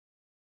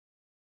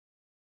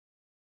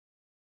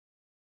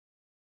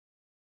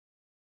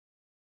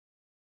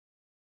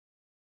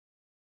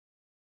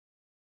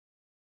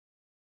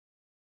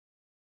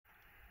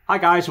Hi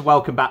guys and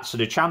welcome back to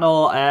the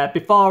channel.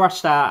 Before I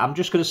start, I'm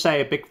just going to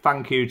say a big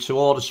thank you to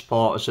all the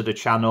supporters of the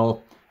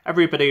channel.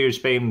 Everybody who's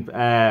been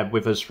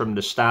with us from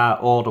the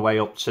start all the way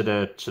up to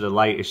the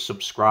latest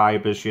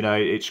subscribers. You know,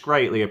 it's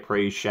greatly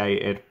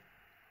appreciated.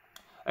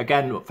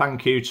 Again,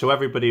 thank you to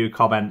everybody who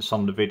comments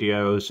on the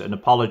videos, and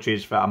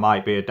apologies that I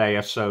might be a day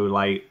or so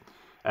late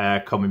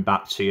coming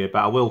back to you, but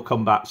I will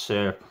come back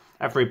to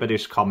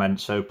everybody's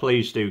comments, so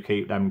please do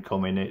keep them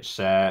coming. It's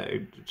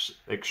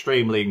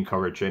extremely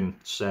encouraging.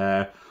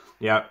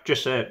 Yeah,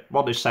 just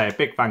want to say a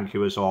big thank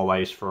you as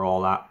always for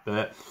all that.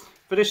 But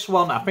for this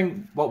one, I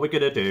think what we're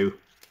going to do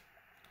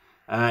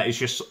is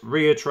just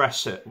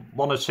readdress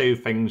one or two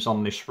things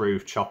on this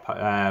roof chop.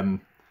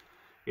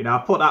 You know, I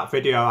put that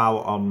video out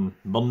on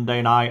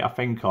Monday night, I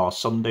think, or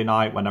Sunday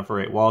night, whenever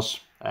it was.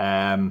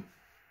 And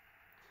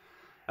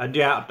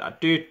yeah, I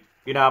do.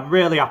 You know, I'm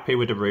really happy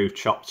with the roof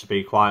chop, to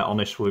be quite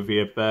honest with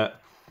you. And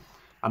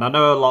I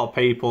know a lot of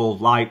people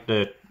like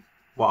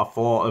what I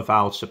thought of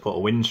how to put a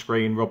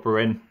windscreen rubber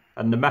in.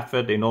 And the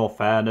method, in all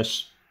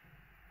fairness,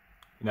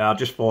 you know, I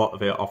just thought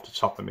of it off the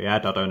top of my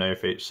head. I don't know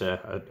if it's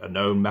a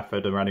known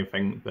method or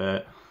anything,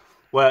 but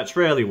works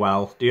really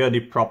well. The only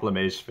problem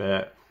is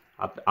that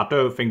I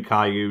don't think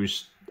I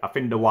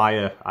think the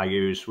wire I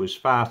used was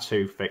far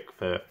too thick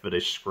for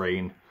this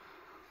screen.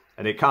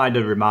 And it kind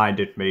of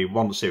reminded me,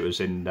 once it was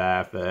in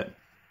there, that,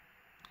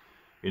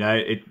 you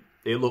know,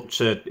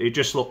 it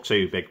just looked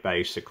too big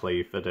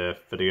basically for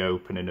the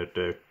opening of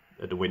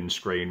the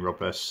windscreen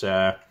rubber.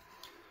 So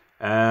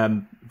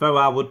though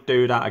I would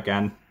do that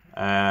again.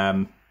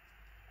 Like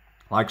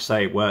I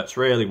say, it works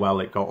really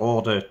well. It got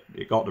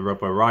the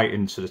rubber right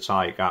into the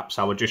tight gaps.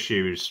 I would just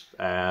use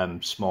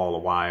smaller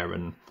wire,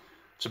 and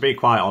to be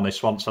quite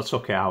honest, once I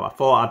took it out, I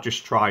thought I'd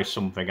just try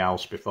something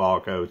else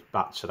before I go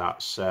back to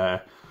that. So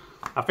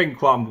I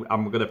think what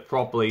I'm going to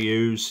probably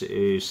use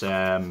is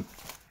some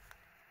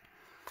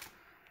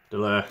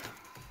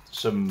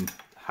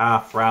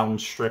half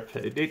round strip.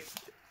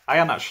 I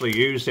haven't actually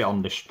used it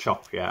on this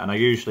chop yet, and I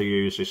usually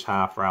use this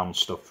half round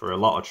stuff for a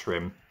lot of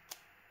trim.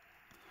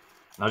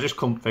 And I just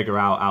couldn't figure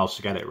out how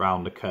to get it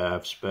round the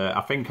curves, but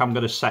I think I'm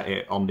going to set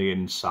it on the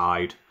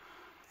inside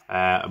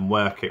and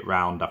work it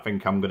round. I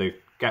think I'm going to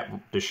get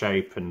the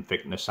shape and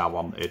thickness I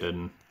wanted,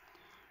 and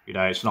you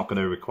know, it's not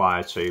going to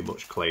require too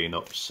much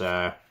cleanup.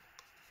 So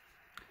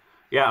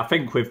yeah, I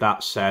think with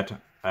that said,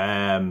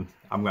 I'm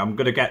going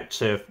to get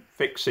to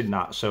fixing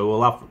that. So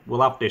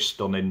we'll have this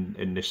done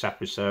in this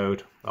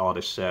episode, or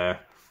this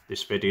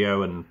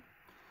video. And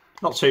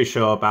not too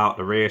sure about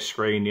the rear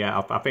screen yet.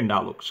 I think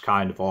that looks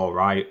kind of all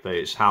right, but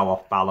it's how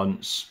off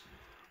balance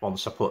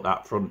once I put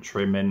that front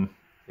trim in.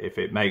 If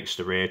it makes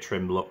the rear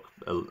trim look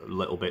a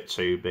little bit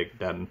too big,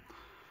 then,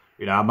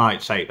 you know, I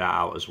might take that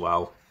out as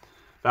well.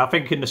 But I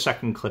think in the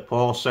second clip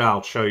also,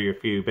 I'll show you a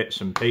few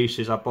bits and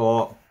pieces I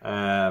bought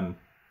for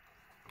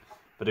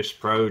this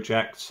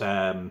project.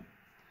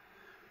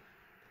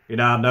 You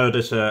know, I know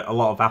there's a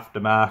lot of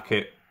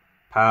aftermarket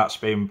parts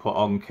being put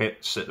on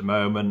kits at the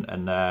moment,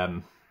 and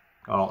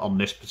on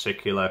this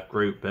particular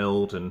group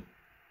build, and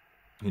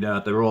you know,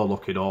 they're all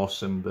looking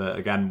awesome. But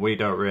again, we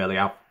don't really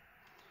have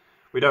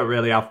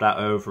that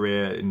over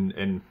here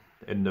in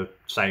the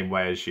same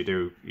way as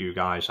you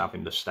guys have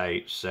in the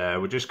States.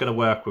 We're just going to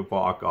work with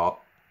what I got.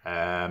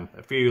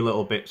 A few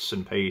little bits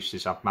and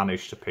pieces I've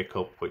managed to pick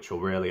up, which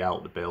will really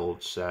help the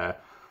builds.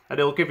 And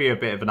it'll give you a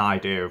bit of an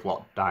idea of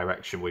what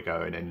direction we're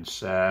going in.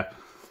 So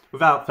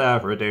without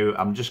further ado,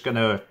 I'm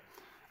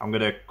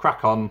gonna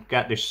crack on,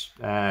 get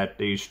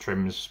these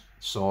trims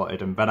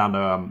sorted, and then I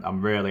know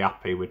I'm really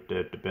happy with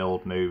the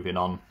build moving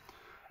on,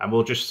 and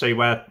we'll just see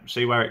where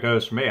it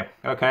goes from here.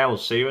 Okay, I'll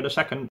see you in a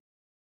second.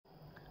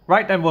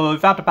 Right then, well,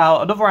 we've had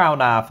about another hour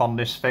and a half on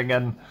this thing,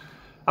 and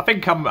I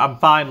think I'm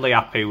finally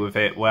happy with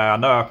it, where I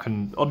know I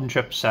can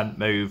 100%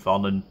 move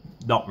on and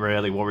not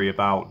really worry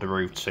about the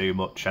roof too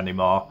much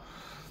anymore.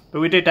 But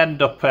we did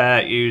end up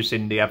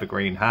using the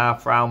evergreen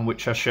half round,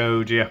 which I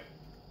showed you.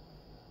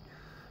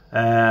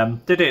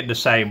 Did it in the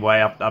same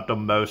way I've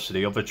done most of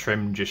the other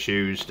trim. Just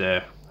used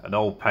an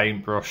old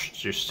paintbrush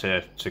just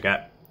to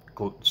get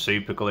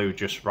super glue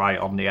just right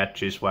on the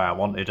edges where I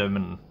wanted them,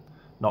 and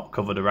not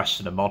cover the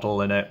rest of the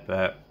model in it.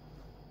 But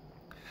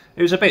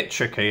it was a bit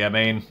tricky. I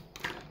mean,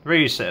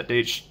 reason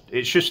it's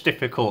just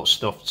difficult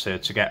stuff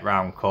to get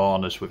round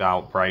corners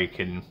without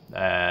breaking.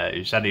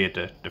 It's any of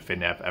the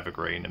thin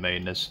evergreen. I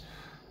mean, there's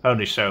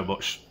only so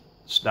much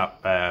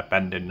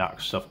bending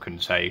that stuff can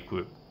take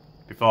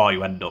before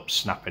you end up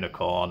snapping a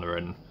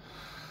corner.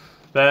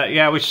 But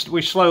yeah, we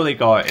slowly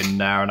got it in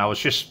there, and I was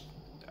just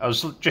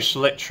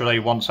literally,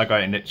 once I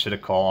got it to the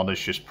corners,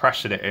 just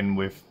pressing it in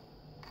with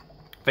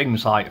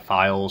things like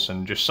files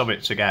and just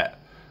something to get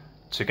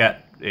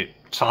it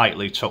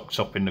tightly tucked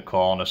up in the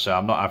corner, so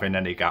I'm not having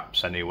any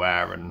gaps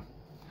anywhere.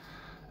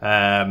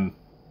 And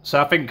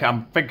so I think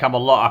I'm a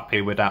lot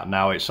happy with that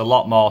now. It's a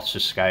lot more to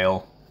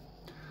scale.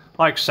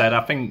 Like I said,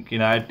 I think, you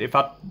know, if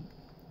I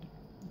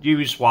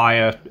use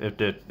wire of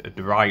the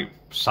right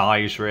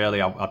size,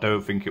 really, I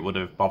don't think it would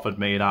have bothered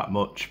me that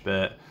much.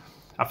 But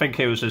I think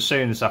it was as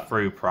soon as I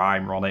threw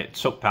primer on it,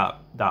 took that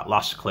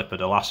last clip of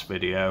the last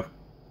video.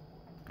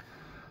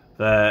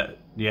 That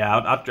yeah,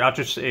 I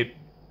just if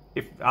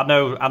I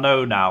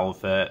know now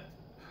that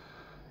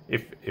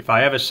if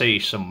I ever see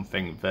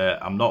something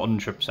that I'm not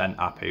 100%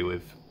 happy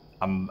with,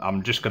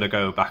 I'm just gonna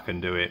go back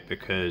and do it,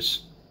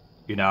 because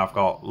you know I've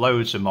got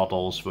loads of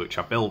models which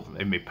I built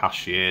in my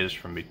past years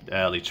from my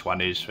early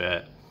 20s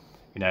that,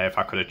 you know, if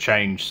I could have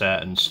changed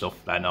certain stuff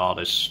then, or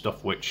there's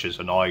stuff which has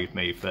annoyed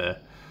me for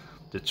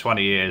the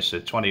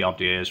 20 odd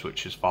years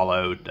which has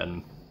followed,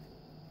 and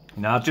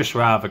you know, I'd just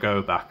rather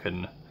go back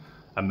and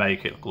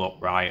make it look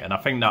right. And I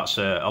think that's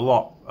a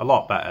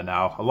lot better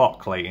now, a lot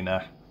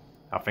cleaner.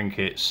 I think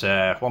it's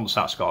once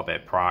that's got a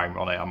bit of primer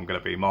on it, I'm going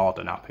to be more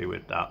than happy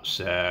with that.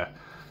 So,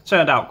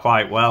 turned out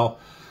quite well.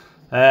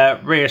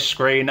 Rear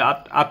screen,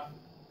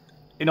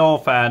 in all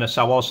fairness,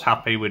 I was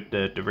happy with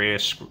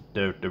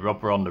the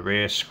rubber on the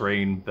rear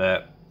screen,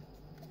 but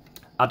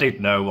I did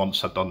know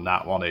once I'd done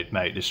that one, it'd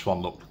make this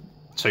one look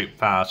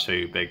far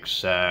too big.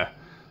 So,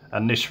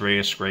 and this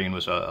rear screen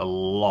was a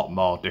lot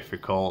more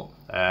difficult.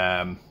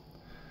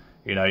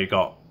 You know, you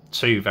got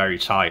two very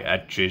tight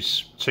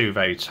edges, two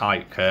very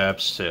tight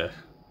curves to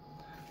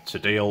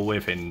deal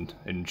with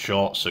in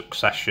short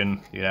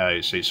succession. You know,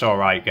 it's all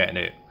right getting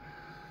it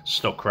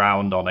stuck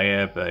round on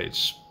here,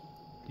 but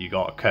you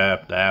got a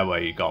curve there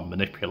where you got to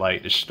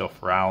manipulate this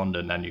stuff around,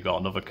 and then you got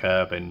another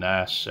curve in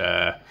there.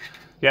 So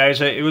yeah,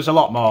 it was a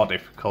lot more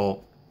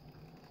difficult.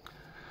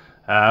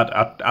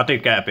 I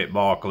did get a bit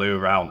more glue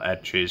around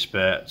edges,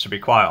 but to be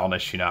quite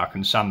honest, you know, I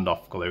can sand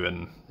off glue,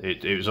 and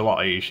it was a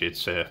lot easier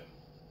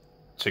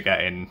to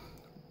get in,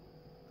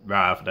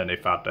 rather than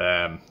if I'd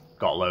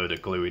got a load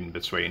of glue in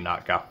between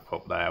that gap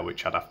up there,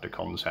 which I'd have to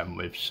contend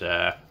with.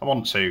 So I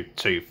wasn't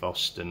too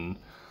fussed, and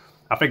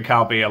I think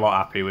I'll be a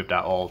lot happy with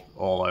that all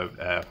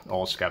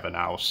together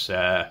now.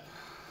 So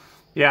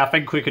yeah, I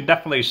think we can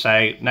definitely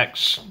say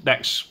next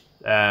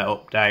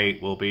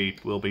update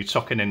we'll be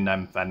tucking in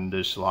them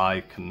fenders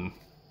like, and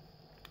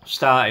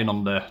starting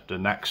on the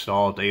next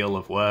ordeal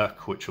of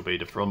work, which will be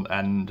the front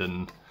end,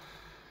 and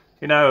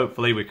you know,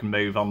 hopefully we can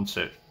move on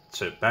to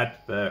bed.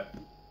 But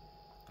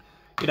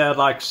you know,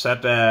 like I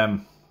said,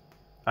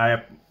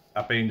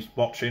 I've been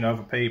watching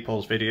other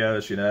people's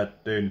videos, you know,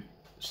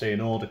 seeing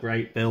all the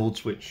great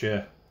builds which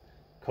are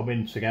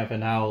coming together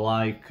now,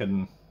 like,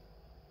 and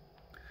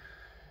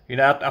you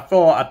know, I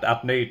thought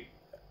I'd need,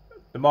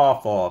 the more I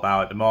thought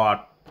about it, the more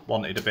I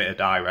wanted a bit of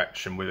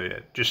direction with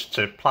it, just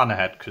to plan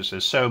ahead, because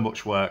there's so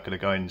much work going to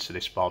go into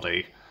this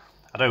body.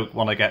 I don't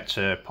want to get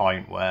to a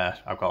point where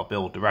I've got to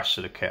build the rest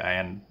of the kit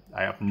and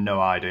I have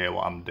no idea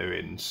what I'm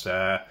doing.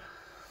 So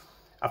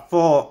I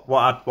thought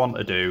what I'd want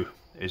to do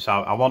is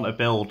I want to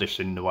build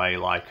this in the way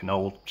like an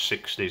old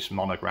 60s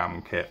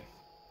monogram kit.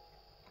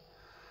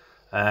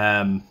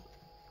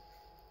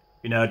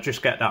 You know,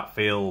 just get that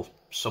feel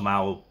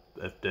somehow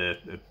of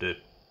the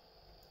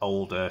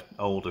older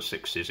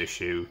 60s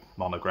issue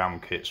monogram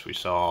kits we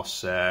saw.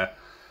 So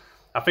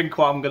I think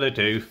what I'm going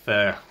to do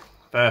for,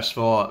 first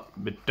of all,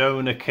 my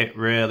donor kit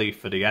really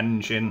for the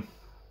engine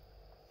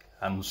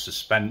and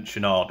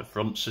suspension, or the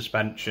front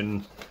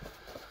suspension,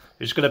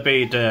 is going to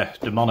be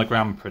the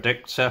monogram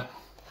predictor.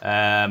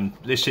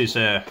 This is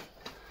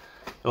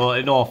well,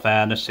 in all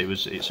fairness,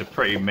 it's a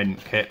pretty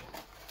mint kit,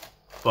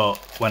 but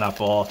when I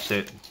bought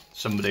it,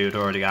 somebody had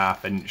already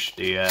half-inched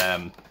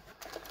the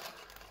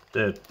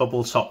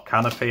bubble top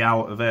canopy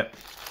out of it,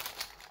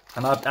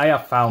 and I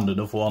have found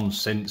another one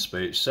since,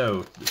 but it's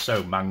so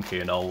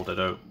manky and old.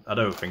 I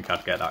don't think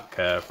I'd get that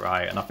curve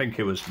right, and I think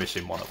it was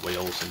missing one of the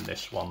wheels in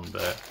this one.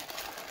 But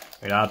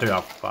you know, I do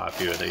have quite a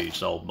few of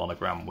these old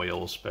monogram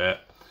wheels.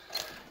 But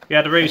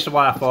yeah, the reason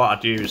why I thought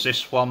I'd use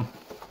this one,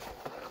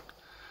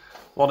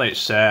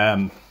 it's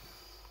an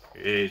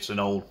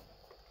old,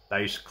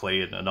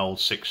 basically an old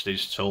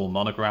 60s tool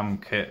monogram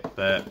kit,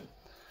 but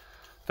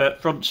for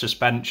front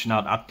suspension,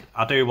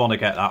 I do want to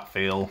get that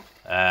feel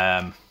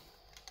of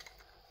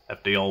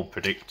the old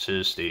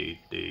predictors,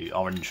 the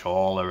orange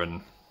hauler,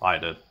 and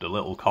like the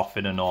little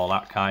coffin and all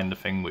that kind of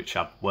thing, which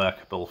had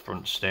workable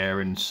front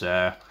steering.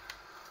 So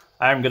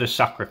I'm going to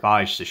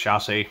sacrifice the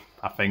chassis,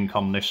 I think,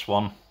 on this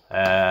one.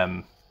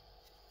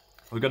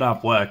 We're going to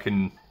have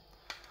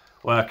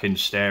working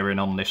steering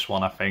on this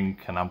one, I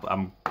think, and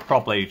I'm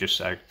probably just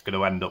going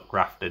to end up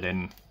grafting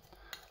in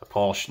a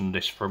portion of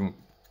this front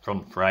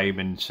frame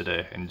into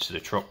the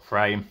truck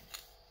frame.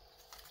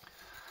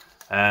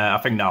 I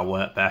think that'll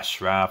work best,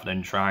 rather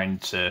than trying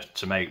to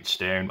make the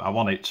steering. I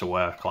want it to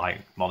work like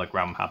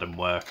Monogram had them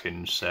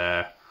working,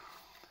 so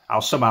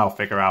I'll somehow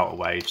figure out a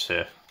way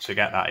to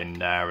get that in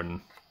there.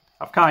 And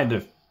I've kind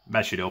of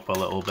measured up a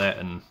little bit,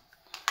 and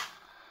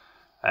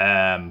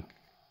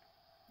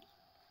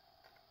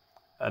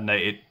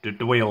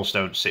the wheels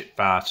don't sit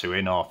far too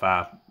in or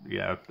far, you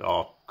know,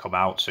 or come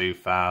out too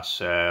far.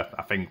 So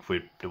I think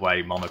with the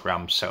way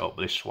Monogram set up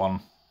this one,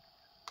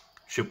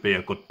 should be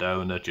a good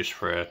donor just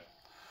for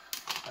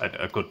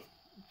a good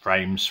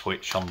frame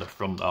switch on the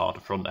front, or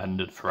the front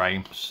end of the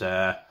frame.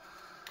 So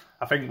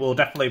I think we'll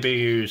definitely be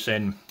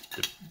using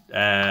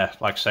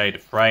like I say, the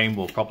frame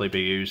will probably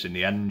be using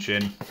the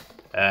engine.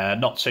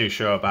 Not too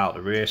sure about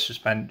the rear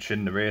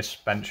suspension. The rear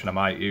suspension I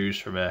might use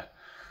from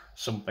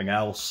something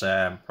else.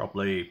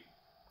 Probably,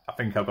 I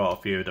think I've got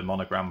a few of the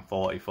Monogram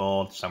 40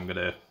 Fords. So I'm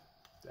gonna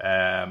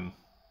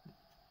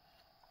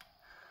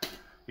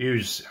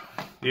use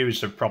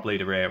probably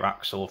the rear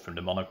axle from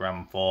the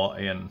Monogram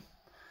 40 and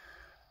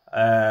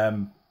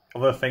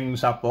other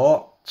things I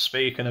bought.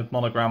 Speaking of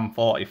Monogram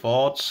 40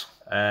 Fords,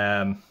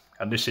 and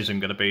this isn't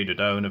going to be the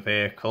donor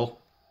vehicle,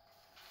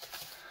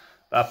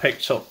 but I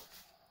picked up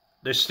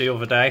this the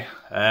other day,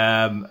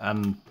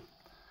 and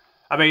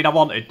I mean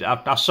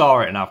I saw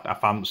it and I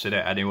fancied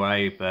it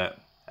anyway, but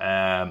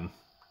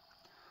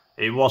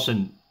it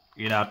wasn't,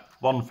 you know,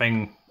 one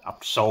thing. I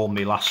sold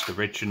me last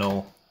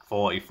original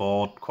 40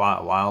 Ford quite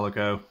a while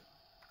ago,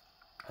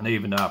 and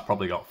even though I've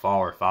probably got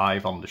 4 or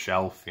 5 on the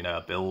shelf, you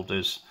know,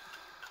 builders,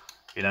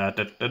 you know,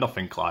 they're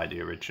nothing like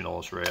the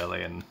originals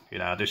really, and you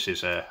know, this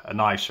is a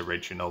nice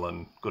original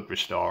and good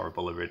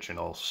restorable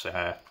original,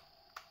 so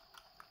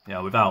you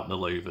know, without the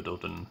louver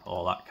dud and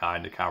all that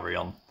kind of carry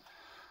on.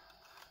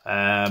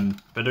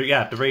 But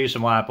yeah, the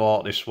reason why I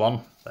bought this one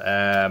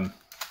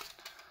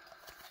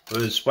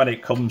was when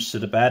it comes to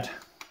the bed.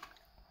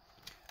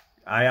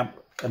 And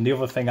the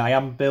other thing, I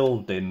am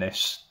building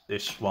this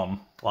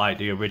one like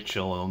the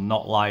original,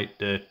 not like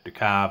the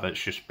car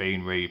that's just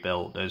been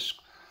rebuilt. There's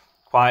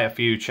quite a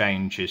few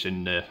changes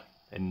in the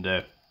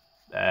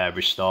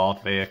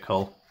restored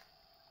vehicle,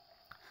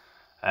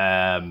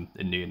 in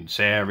the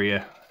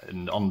interior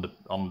and on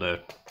the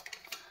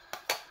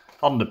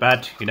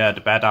bed. You know,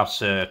 the bed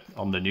has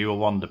on the newer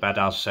one, the bed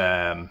has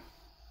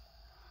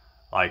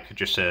like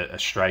just a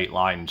straight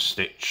line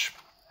stitch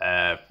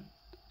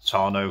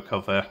tonneau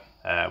cover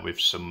with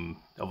some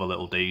other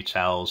little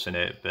details in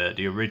it. But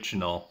the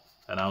original,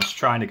 and I was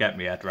trying to get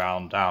my head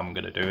around how I'm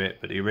going to do it,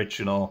 but the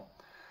original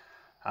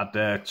had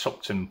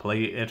tucked and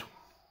pleated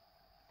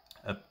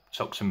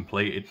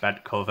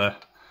bed cover,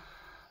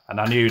 and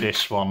I knew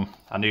this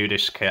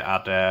kit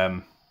had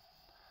a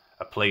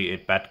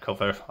pleated bed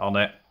cover on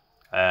it.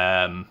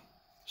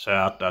 So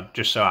I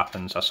just so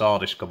happens I saw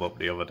this come up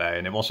the other day,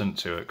 and it wasn't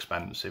too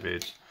expensive.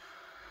 It's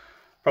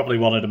probably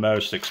one of the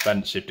most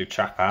expensive the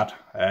chap had.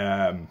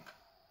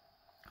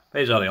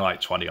 It's only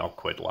like 20 odd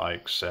quid,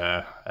 like,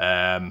 so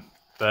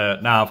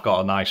but now I've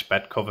got a nice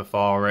bed cover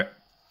for it.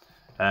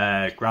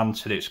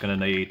 Granted, it's going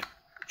to need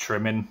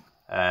trimming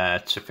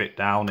to fit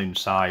down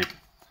inside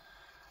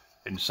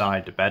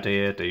the bed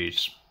here.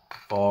 These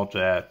Ford,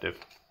 the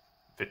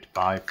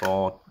 55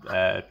 Ford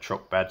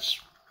truck beds,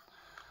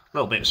 a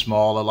little bit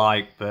smaller,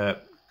 like,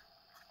 but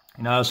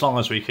you know, as long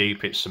as we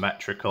keep it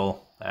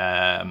symmetrical,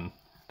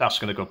 that's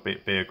going to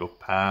be a good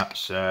part.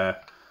 So,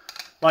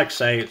 like I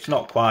say, it's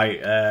not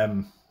quite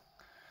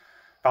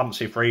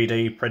fancy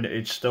 3D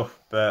printed stuff,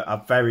 but I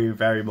very,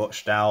 very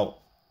much doubt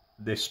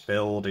this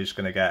build is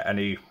going to get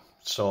any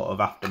sort of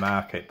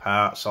aftermarket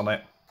parts on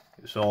it.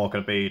 It's all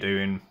going to be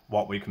doing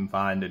what we can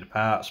find in the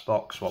parts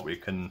box, what we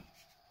can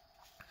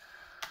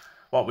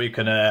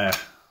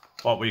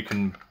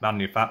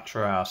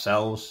manufacture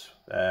ourselves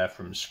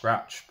from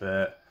scratch.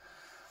 But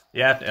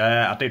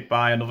yeah, I did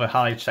buy another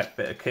high-tech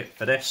bit of kit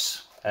for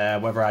this.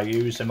 Whether I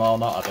use them or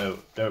not, I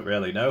don't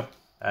really know.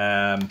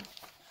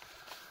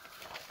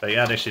 But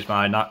yeah, this is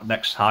my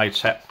next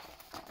high-tech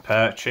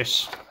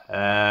purchase.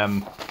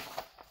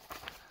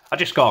 I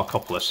just got a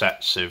couple of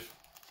sets of,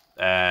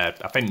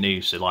 I think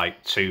these are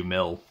like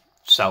 2mm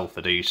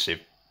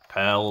self-adhesive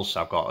pearls.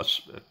 I've got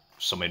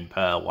some in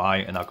pearl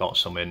white, and I've got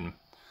some in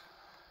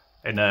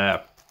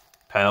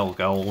pearl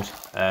gold.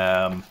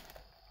 But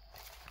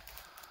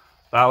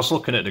I was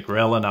looking at the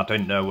grill, and I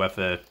didn't know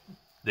whether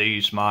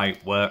these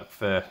might work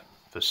for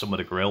some of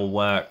the grill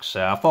work.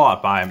 So I thought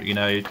I'd buy them. You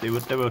know, they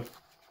were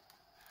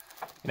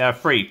you know,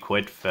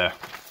 £3 for,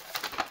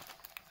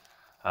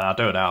 I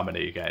don't know how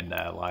many you get in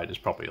there, like there's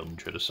probably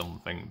 100 or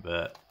something,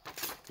 but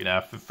you know,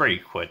 for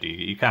 £3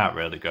 you can't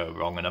really go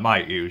wrong, and I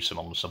might use them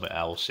on something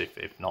else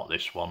if not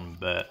this one.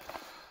 But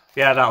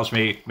yeah, that was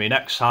me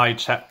next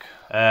high-tech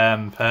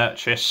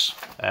purchase.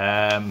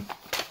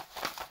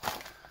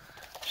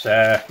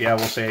 So yeah, we'll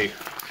see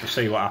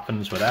what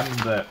happens with them,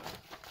 but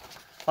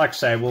like I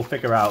say, we'll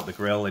figure out the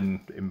grill in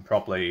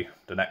probably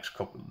the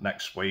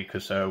next week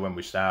or so when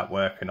we start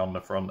working on the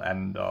front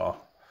end.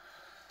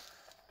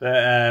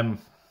 And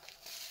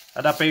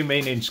I've been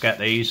meaning to get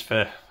these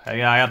for.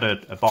 Yeah, I had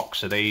a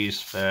box of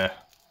these for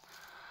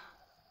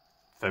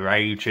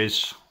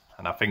ages,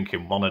 and I think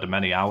in one of the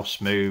many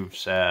house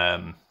moves,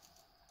 yeah,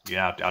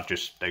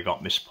 they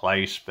got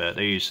misplaced. But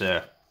these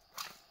are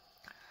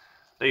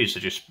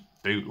just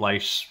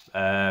bootlace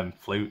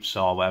flutes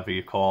or whatever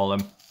you call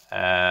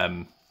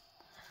them.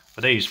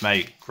 But these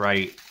make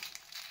great,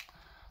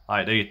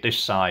 like this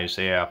size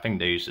here, I think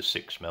these are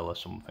 6mm or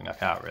something, I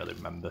can't really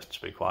remember,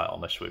 to be quite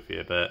honest with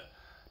you, but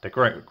they're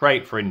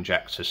great for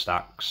injector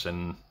stacks.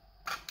 And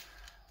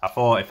I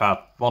thought if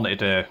I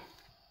wanted a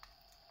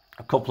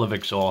couple of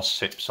exhaust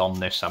tips on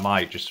this, I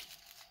might just,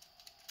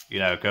 you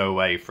know, go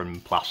away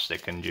from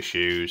plastic and just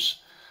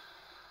use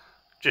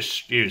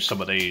just use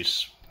some of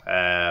these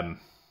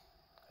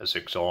as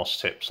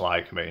exhaust tips.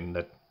 Like, I mean,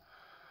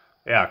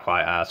 they are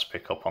quite hard to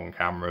pick up on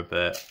camera,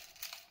 but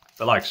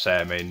like I say,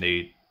 I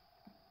mean,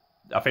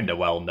 I think they're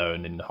well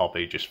known in the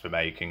hobby just for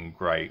making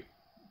great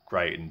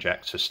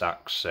injector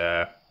stacks.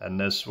 And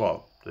there's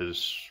about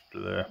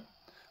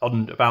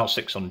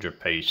 600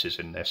 pieces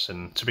in this,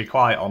 and to be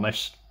quite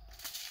honest,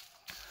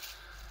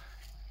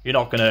 you're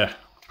not gonna,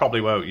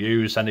 probably won't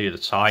use any of the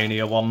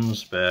tinier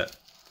ones, but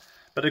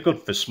they're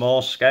good for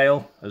small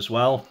scale as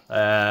well.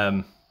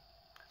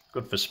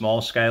 Good for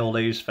small scale,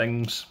 these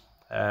things.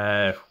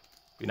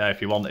 You know,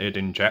 if you wanted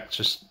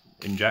injector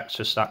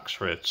stacks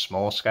for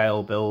small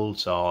scale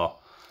builds, or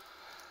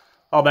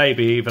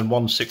maybe even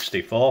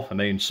 1/64. I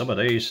mean, some of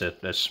these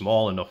they're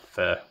small enough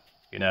for,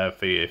 you know,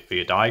 for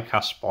your die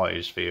cast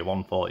boys, for your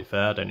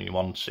 1/43 and your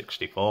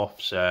 1/64.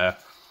 So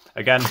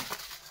again,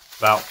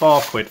 about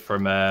 £4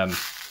 from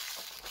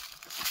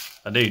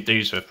and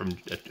these are from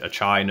a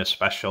China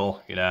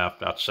special. You know,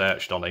 I'd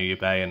searched on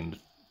eBay, and the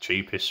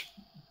cheapest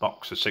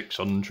box of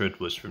 600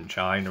 was from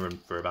China,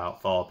 and for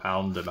about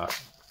 £4, and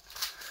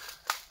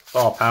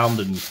 £4,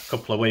 and a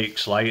couple of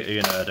weeks later,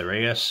 you know, they're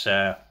here.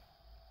 So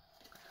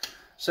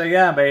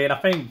yeah, I mean, I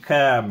think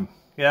yeah,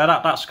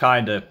 that's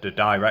kind of the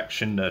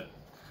direction that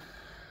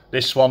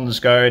this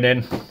one's going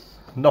in.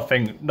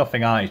 Nothing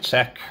high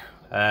tech.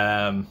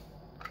 Kind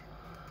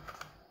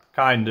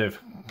of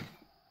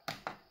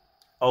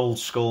old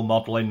school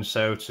modelling,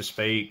 so to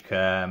speak.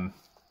 But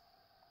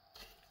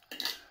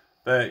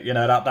you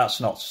know, that's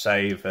not to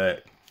say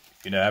that,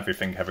 you know,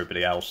 everything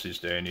everybody else is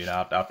doing. You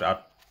know,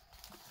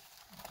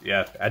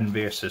 yeah,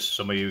 envious as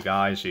some of you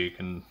guys. You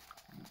can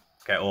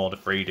get all the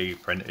 3D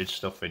printed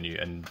stuff,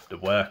 and the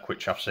work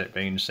which I've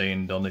been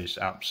seeing done is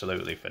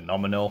absolutely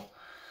phenomenal.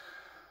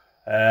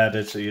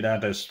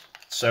 There's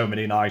so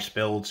many nice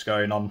builds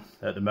going on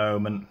at the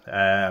moment.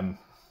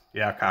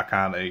 Yeah, I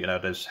can't, you know,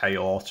 there's Hey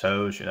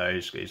Autos, you know,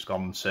 he's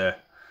gone to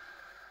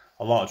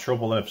a lot of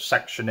trouble of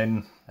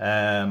sectioning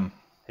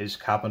his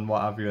cab and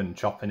what have you, and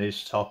chopping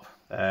his top.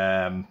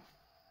 I'm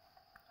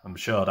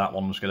sure that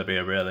one's going to be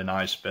a really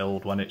nice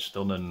build when it's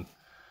done. And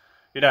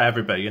you know,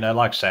 everybody, you know,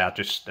 like I say,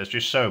 there's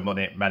just so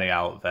many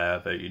out there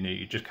that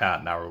you just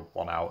can't narrow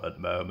one out at the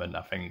moment.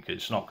 I think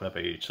it's not going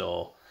to be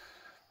till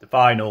the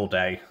final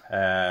day.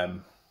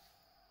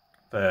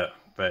 But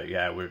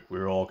yeah,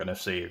 we're all going to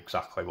see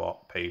exactly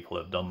what people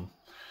have done.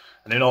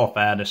 And in all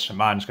fairness,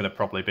 mine's going to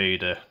probably be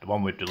the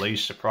one with the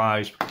least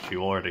surprise, because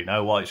you already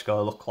know what it's going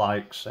to look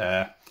like.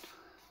 So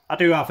I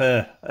do have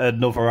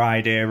another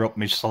idea up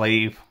my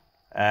sleeve.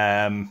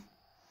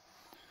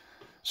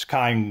 It's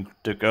kind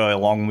of go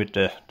along with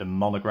the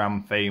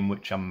monogram theme,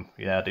 which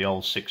the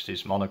old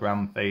 60s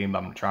monogram theme.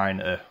 I'm trying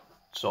to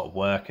sort of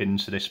work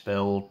into this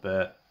build,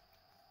 but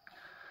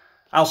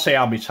I'll see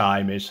how my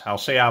time is. I'll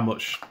see how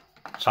much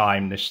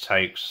time this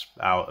takes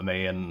out of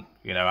me, and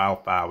you know, how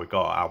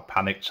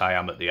panicked I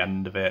am at the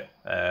end of it,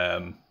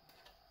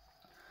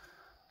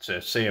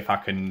 to see if I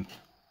can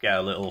get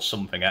a little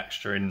something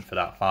extra in for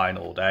that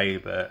final day.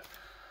 But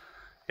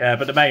yeah,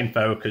 but the main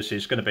focus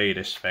is going to be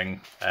this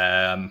thing,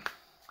 and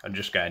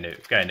just getting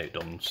it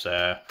done.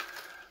 So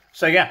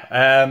yeah,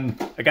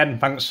 again,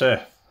 thanks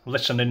for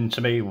listening to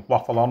me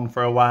waffle on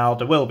for a while.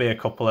 There will be a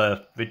couple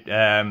of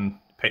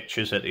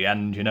pictures at the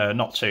end, you know,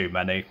 not too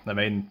many. I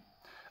mean,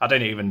 I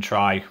didn't even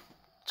try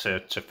to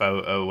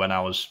photo when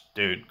I was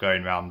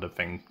going around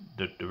the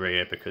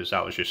rear, because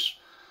that was just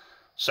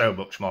so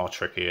much more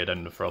trickier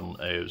than the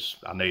front. I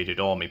needed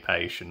all my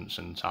patience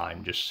and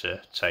time just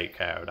to take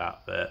care of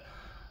that. But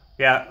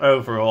yeah,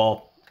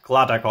 overall,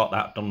 glad I got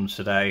that done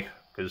today,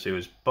 because it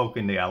was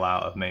bugging the hell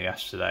out of me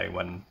yesterday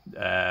when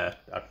I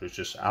was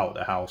just out of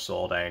the house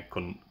all day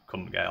and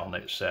couldn't get on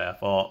it. So I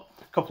thought,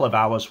 a couple of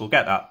hours, we'll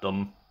get that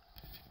done,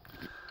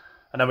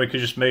 and then we could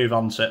just move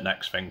on to the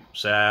next thing.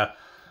 So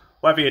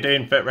whatever you're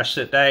doing for the rest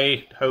of the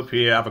day, hope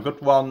you have a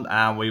good one,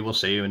 and we will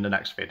see you in the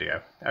next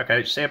video.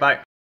 Okay, see you, bye.